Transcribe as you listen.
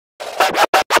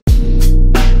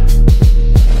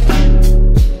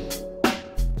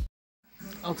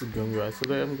what's up, guys?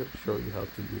 Today I'm gonna show you how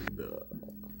to do the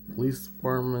police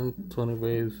department 20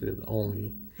 waves with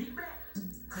only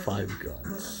 5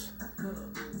 guns.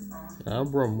 I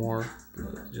brought more,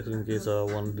 but just in case I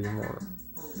want to do more.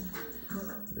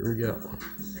 Here we go.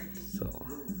 So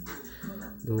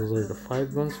those are the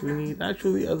 5 guns we need.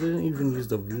 Actually, I didn't even use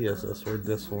the VSS for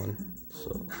this one,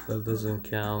 so that doesn't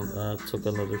count. I took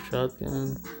another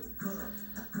shotgun.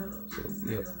 So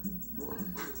yep.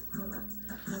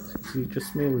 See,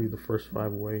 just mainly the first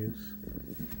 5 waves.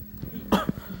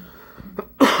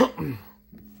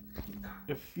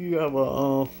 If you have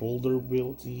a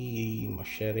folderability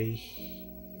machete,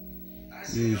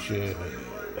 you should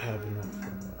have enough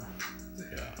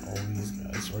for all these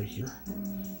guys right here.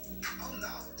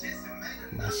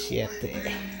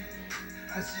 Machete.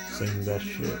 Saying that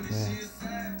shit, man.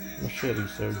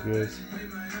 Machete's so good.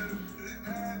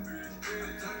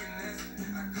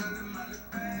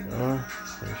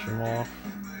 Finish him off.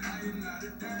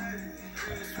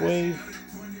 Last wave.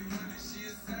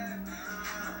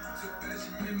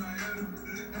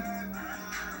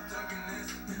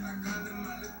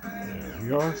 There we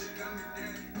are.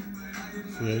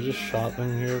 See, I just shot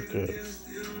them here because,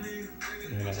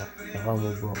 you know, the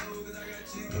armor broke.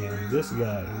 And this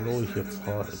guy really hits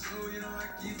hard.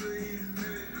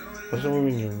 Especially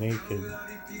when you're naked.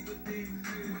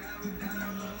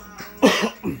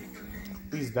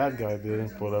 At least that guy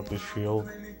didn't put up his shield.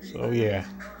 So yeah.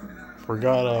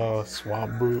 Forgot a swap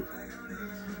boot.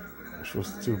 Which was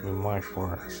stupid on my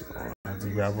part. So I had to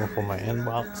grab one for my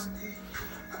inbox.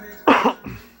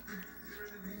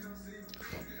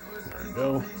 There we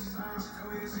go.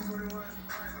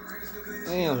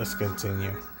 And let's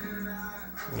continue.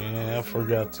 Yeah, I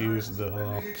forgot to use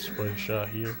the spray shot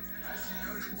here.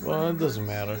 Well, it doesn't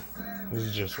matter. This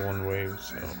is just one wave,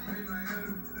 so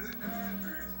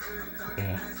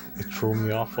yeah, it threw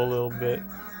me off a little bit.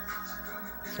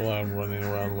 That's why I'm running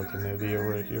around like an idiot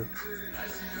right here.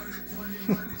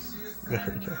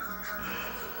 There we go.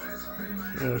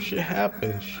 You know, shit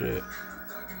happens, shit.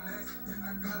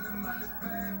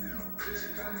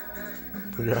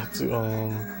 Forgot to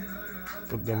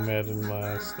put the med in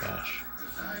my stash.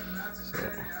 So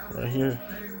right here,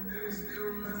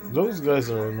 those guys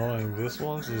are annoying. This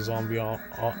one's the zombie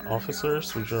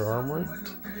officers, which are armored.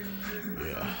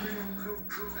 Yeah,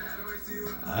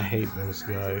 I hate those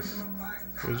guys.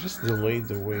 They just delayed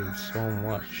the wave so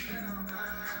much.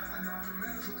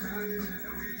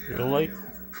 They're like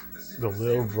the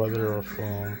little brother of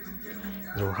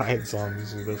the riot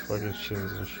zombies with their fucking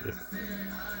shields and shit.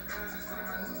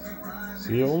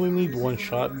 So you only need one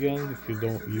shotgun if you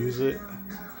don't use it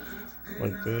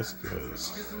like this,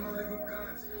 because,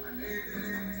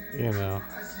 you know,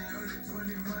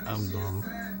 I'm dumb.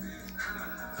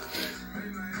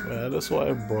 But that's why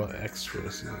I brought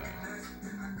extras, you know.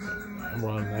 I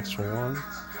brought an extra one.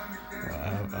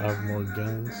 I have more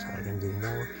guns, so I can do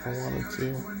more if I wanted to.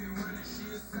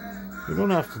 You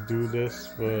don't have to do this,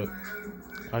 but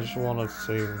I just want to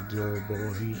save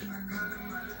durability.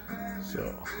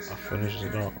 So I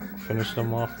finished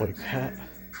them off like that.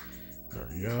 There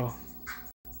you go.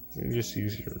 You just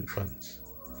use your guns.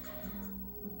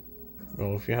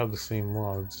 Well, if you have the same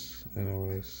mods,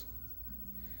 anyways.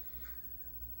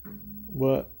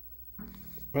 But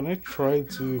when I try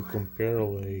to compare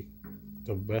like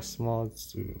the best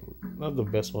mods to, not the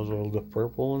best mods, well, the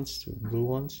purple ones to blue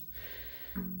ones,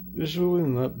 there's really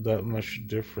not that much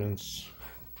difference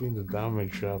between the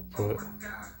damage output.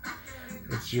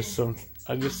 It's just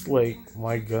I just like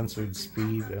my guns with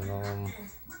speed and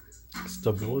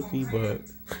stability, but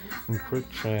in quick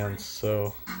chance.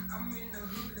 So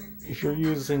if you're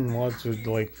using mods with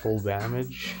like full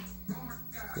damage,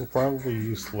 you'll probably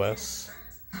use less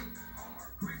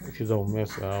if you don't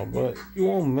miss out. But you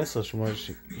won't miss as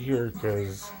much here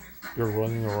because you're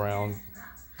running around.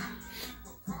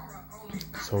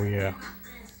 So yeah,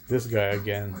 this guy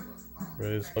again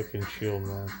with his fucking shield,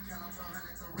 man.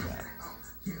 Yeah.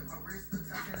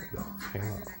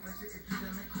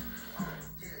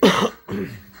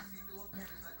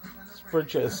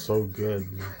 Spreadsheet is so good,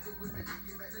 man.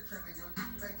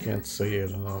 Can't say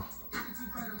it enough.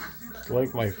 It's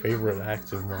like my favorite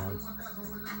active mod.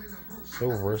 So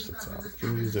versatile. You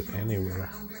can use it anywhere.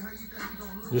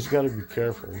 Just gotta be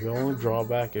careful. The only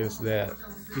drawback is that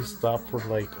you stop for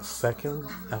like a second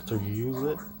after you use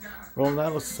it. Well,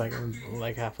 not a second,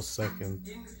 like half a second.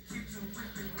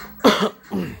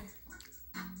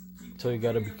 So you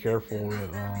gotta be careful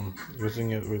with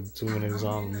using it with too many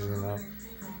zombies, you know.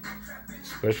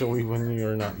 Especially when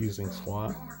you're not using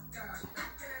SWAT.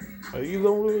 But you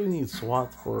don't really need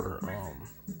SWAT for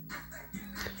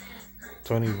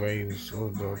 20 waves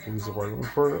of the police department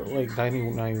for like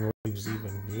 99 waves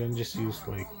even. You can just use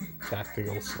like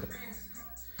tactical set.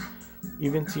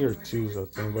 Even tier 2s I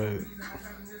think, but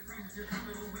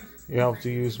you have to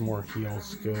use more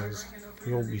heals because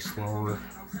you'll be slower.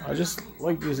 I just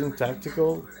like using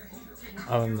tactical,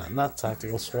 not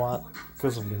tactical SWAT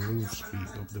because of the move speed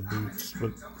of the boots,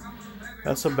 but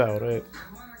that's about it.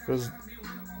 Because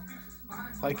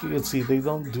like you can see, they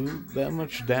don't do that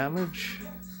much damage,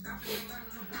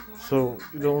 so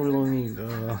you don't really need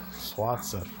a SWAT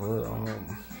set for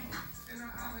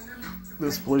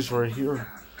this place right here.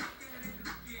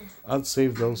 I'd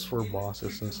save those for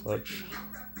bosses and such,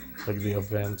 like the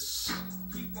events.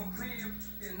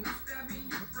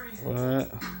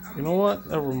 But you know what?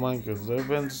 Never mind, because the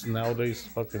events nowadays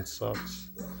fucking sucks.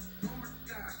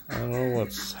 I don't know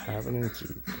what's happening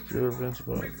to computer events,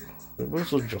 but the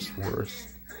events are just worse.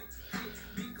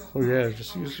 So yeah,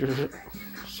 just use your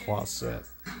SWAT set,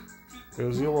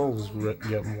 because you'll always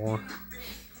get more.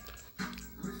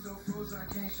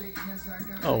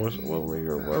 Oh, what were we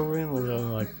in? We're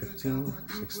in like 15,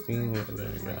 16. Yeah,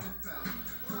 there you go.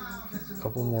 A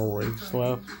couple more waves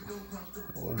left.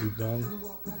 We'll be done.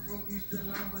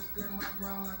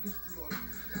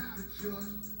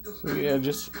 So yeah,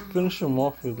 just finish them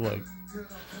off with like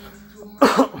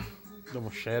the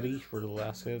machete for the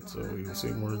last hit, so you'll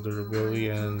see more durability,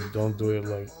 and don't do it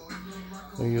like,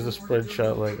 don't use the spread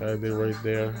shot like I did right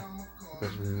there,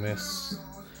 because we missed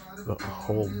a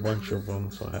whole bunch of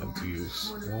them, so I had to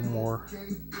use one more.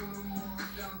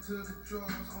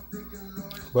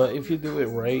 But if you do it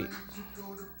right,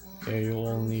 yeah, you'll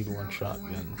only need one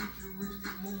shotgun.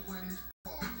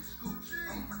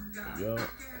 There you go.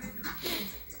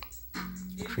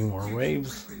 3 more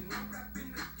waves.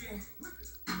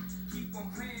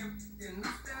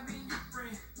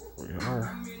 We are.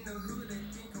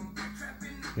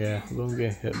 Yeah, don't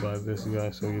get hit by this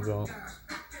guy so you don't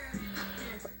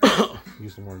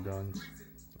use more guns.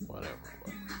 Whatever.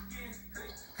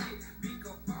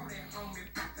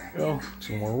 Go.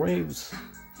 2 more waves.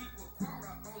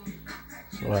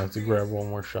 So I have to grab one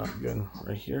more shotgun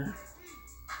right here.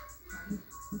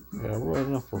 Yeah, we're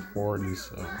running up for 40,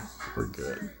 so we're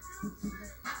good.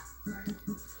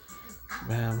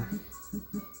 Man.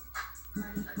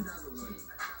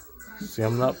 See,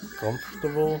 I'm not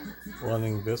comfortable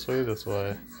running this way, that's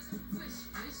why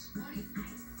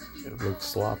it looks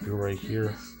sloppy right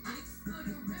here.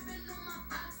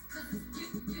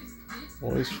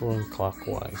 Always run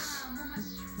clockwise.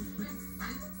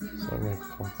 So I'm in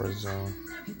comfort zone.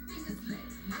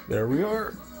 There we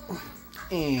are.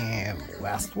 And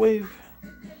last wave.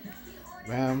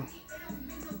 Bam.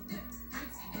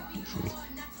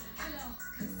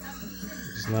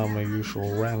 It's not my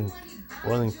usual running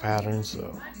pattern,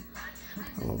 so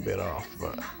I'm a bit off,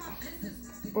 but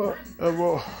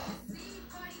whatever.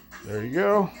 There you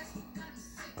go.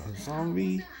 A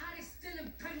zombie.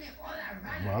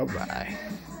 Bye bye.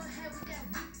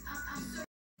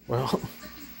 Well,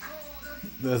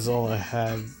 that's all I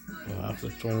had after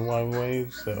 21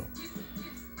 waves, so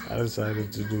I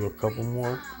decided to do a couple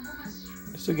more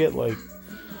just to get like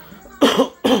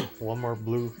one more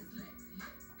blue,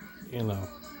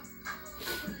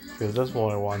 because that's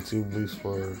what I want. 2 blues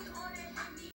for,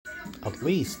 at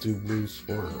least 2 blues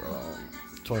for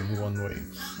 21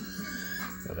 waves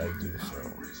that I do. So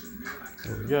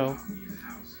there we go.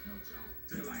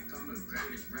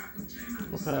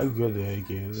 Look how good the AK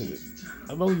is.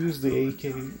 I don't use the AK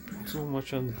too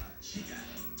much on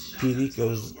PD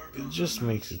because it just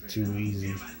makes it too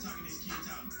easy.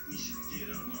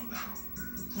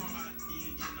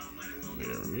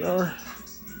 There we are.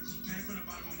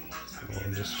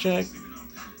 We'll just check.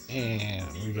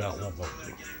 And we got one more.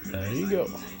 There you go.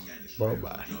 Bye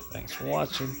bye. Thanks for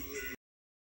watching.